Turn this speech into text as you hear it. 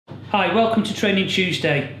Hi, welcome to Training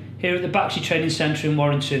Tuesday here at the Baxi Training Centre in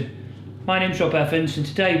Warrington. My name's Rob Evans, and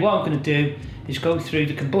today what I'm going to do is go through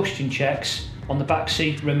the combustion checks on the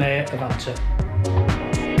Baxi Remeha Avanta.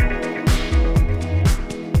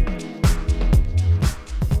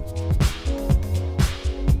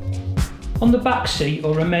 On the Baxi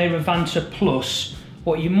or Remeha Avanta Plus,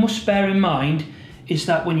 what you must bear in mind is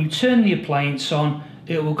that when you turn the appliance on,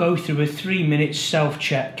 it will go through a 3-minute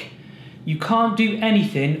self-check. You can't do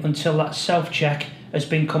anything until that self-check has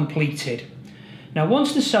been completed. Now,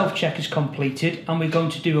 once the self-check is completed and we're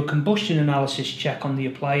going to do a combustion analysis check on the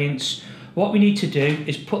appliance, what we need to do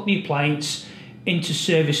is put the appliance into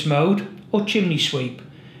service mode or chimney sweep.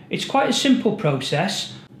 It's quite a simple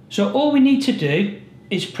process, so all we need to do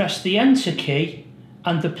is press the enter key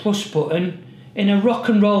and the plus button in a rock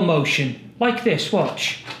and roll motion, like this,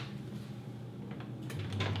 watch.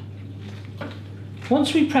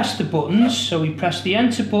 Once we press the buttons, so we press the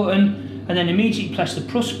enter button and then immediately press the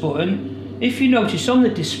plus button, if you notice on the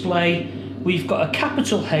display we've got a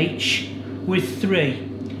capital H with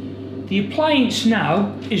 3. The appliance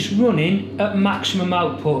now is running at maximum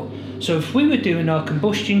output, so if we were doing our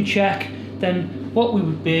combustion check, then what we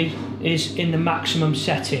would be is in the maximum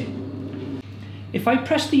setting. If I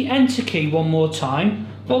press the enter key one more time,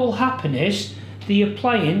 what will happen is the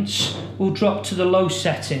appliance will drop to the low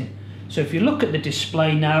setting. So if you look at the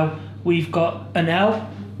display now, we've got an L,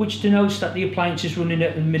 which denotes that the appliance is running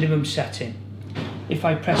at the minimum setting. If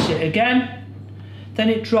I press it again, then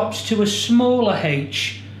it drops to a smaller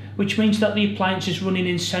H, which means that the appliance is running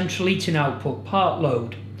in central heating output, part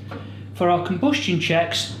load. For our combustion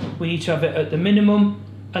checks, we need to have it at the minimum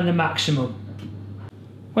and the maximum.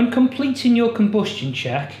 When completing your combustion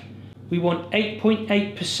check, we want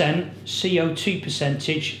 8.8% CO2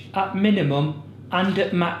 percentage at minimum and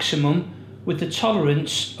at maximum, with the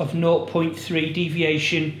tolerance of 0.3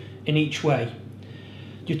 deviation in each way.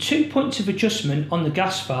 Your 2 points of adjustment on the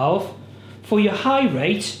gas valve, for your high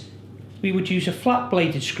rate, we would use a flat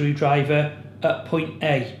bladed screwdriver at point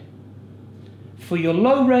A. For your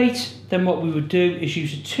low rate, then what we would do is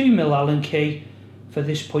use a 2mm Allen key for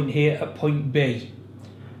this point here at point B.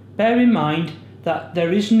 Bear in mind that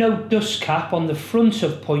there is no dust cap on the front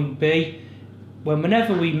of point B.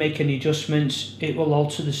 Whenever we make any adjustments, it will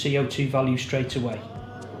alter the CO2 value straight away.